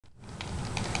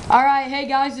Alright, hey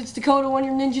guys, it's Dakota, one of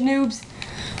your ninja noobs,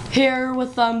 here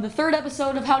with the third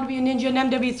episode of How to Be a Ninja in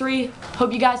MW3.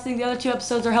 Hope you guys think the other two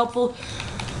episodes are helpful.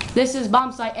 This is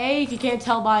bombsite A, if you can't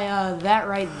tell by that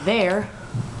right there.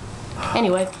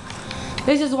 Anyway,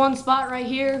 this is one spot right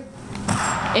here.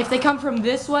 If they come from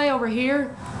this way over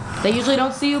here, they usually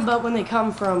don't see you, but when they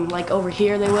come from like over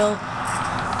here, they will.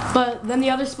 But then the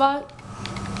other spot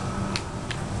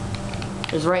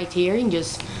is right here. You can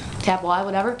just tap Y,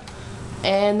 whatever.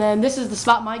 And then this is the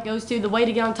spot Mike goes to. The way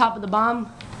to get on top of the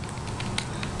bomb,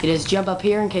 you just jump up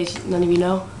here, in case none of you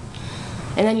know.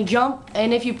 And then you jump,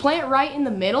 and if you plant right in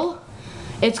the middle,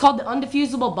 it's called the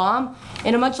undefusable bomb.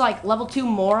 And a much like level 2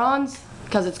 morons,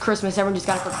 because it's Christmas, everyone just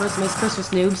got it for Christmas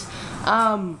noobs.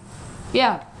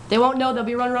 Yeah, they won't know. They'll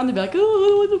be running around, they'll be like, oh,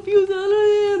 I want to defuse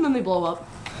that, and then they blow up.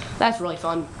 That's really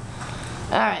fun.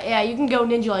 Alright, yeah, you can go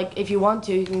ninja like if you want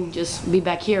to. You can just be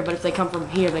back here, but if they come from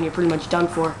here, then you're pretty much done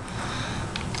for.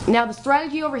 Now the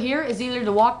strategy over here is either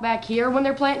to walk back here when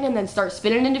they're planting and then start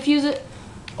spinning and defuse it,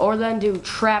 or then to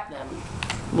trap them,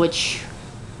 which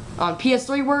on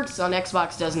PS3 works, on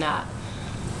Xbox does not.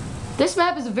 This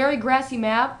map is a very grassy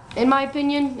map, in my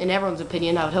opinion, in everyone's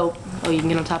opinion, I would hope. Oh, you can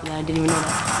get on top of that, I didn't even know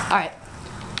that. Alright,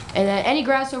 and then any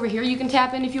grass over here you can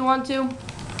tap in if you want to.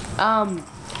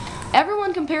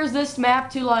 Everyone compares this map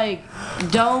to like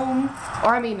Dome,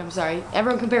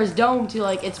 everyone compares Dome to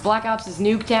like it's Black Ops'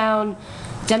 Nuketown,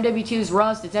 it's MW2's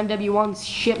Rust, it's MW1's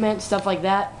Shipment, stuff like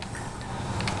that.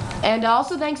 And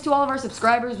also thanks to all of our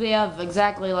subscribers, we have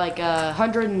exactly like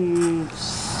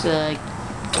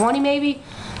 120 maybe,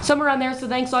 somewhere around there, so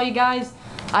thanks all you guys.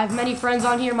 I have many friends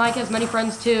on here, Mike has many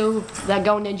friends too, that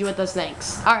go ninja with us,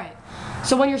 thanks. Alright,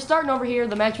 so when you're starting over here,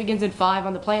 the match begins in 5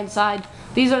 on the plant side.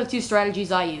 These are the two strategies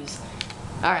I use.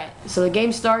 Alright, so the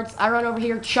game starts, I run over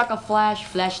here, chuck a flash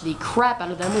the crap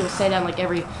out of them. We will say that like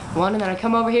every one, and then I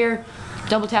come over here,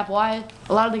 double tap Y.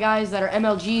 A lot of the guys that are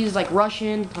MLGs, like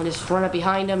Russian, I'll just run up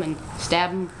behind them and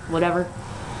stab them, whatever.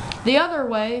 The other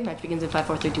way, match begins in 5,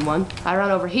 4, 3, 2, 1. I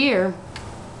run over here.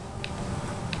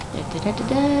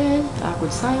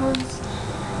 Awkward silence.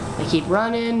 I keep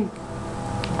running.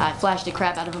 I flash the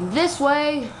crap out of them this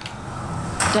way.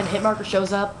 Then a hit marker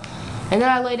shows up. And then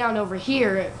I lay down over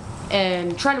here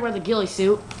and try to wear the ghillie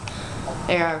suit.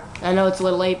 There, I know it's a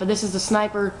little late, but this is the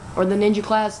sniper or the ninja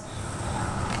class.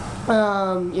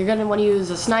 You're going to want to use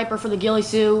a sniper for the ghillie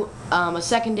suit. A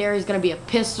secondary is going to be a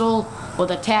pistol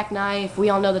with a tack knife. We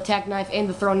all know the tack knife and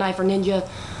the throw knife are ninja.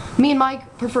 Me and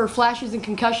Mike prefer flashes and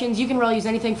concussions. You can really use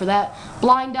anything for that.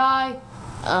 Blind eye,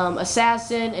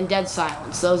 assassin, and dead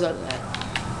silence. Those are that.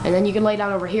 And then you can lay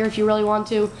down over here if you really want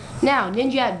to. Now,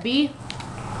 ninja at B.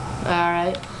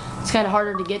 Alright. It's kind of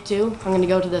harder to get to. I'm going to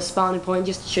go to the spawning point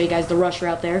just to show you guys the rush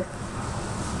route there.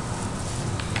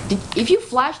 If you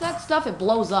flash that stuff, it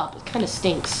blows up. It kind of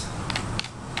stinks.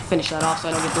 Finish that off so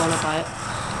I don't get blown up by it.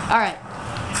 Alright.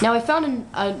 Now I found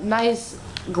a nice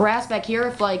grass back here.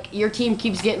 If like your team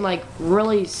keeps getting like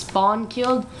really spawn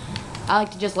killed, I like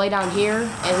to just lay down here,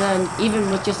 and then even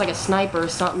with just like a sniper or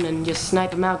something, and just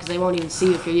snipe them out because they won't even see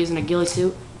you if you're using a ghillie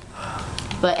suit.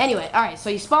 But anyway, alright, so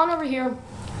you spawn over here.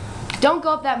 Don't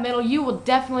go up that middle. You will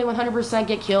definitely 100%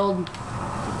 get killed.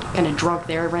 Kind of drunk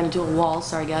there. I ran into a wall.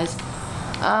 Sorry, guys.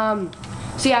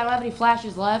 So yeah, I don't have any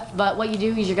flashes left, but what you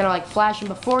do is you're going to like flash them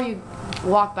before you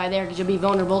walk by there because you'll be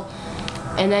vulnerable.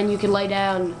 And then you can lay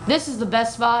down. This is the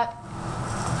best spot.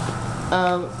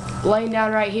 Laying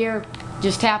down right here.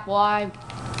 Just tap Y.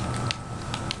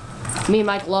 Me and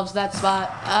Mike loves that spot.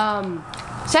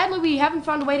 Sadly, we haven't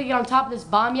found a way to get on top of this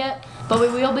bomb yet, but we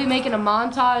will be making a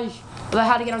montage about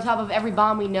how to get on top of every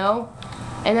bomb we know.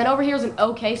 And then over here is an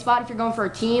okay spot if you're going for a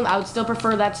team. I would still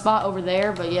prefer that spot over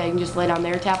there, but yeah, you can just lay down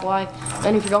there, tap Y.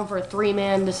 And if you're going for a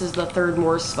 3-man, this is the third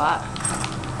worst spot.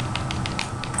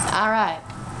 Alright.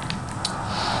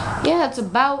 Yeah, that's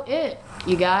about it,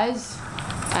 you guys.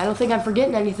 I don't think I'm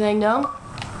forgetting anything, no?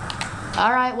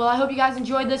 Alright, well, I hope you guys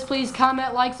enjoyed this. Please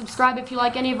comment, like, subscribe if you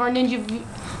like any of our ninja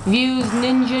views,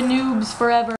 ninja noobs forever.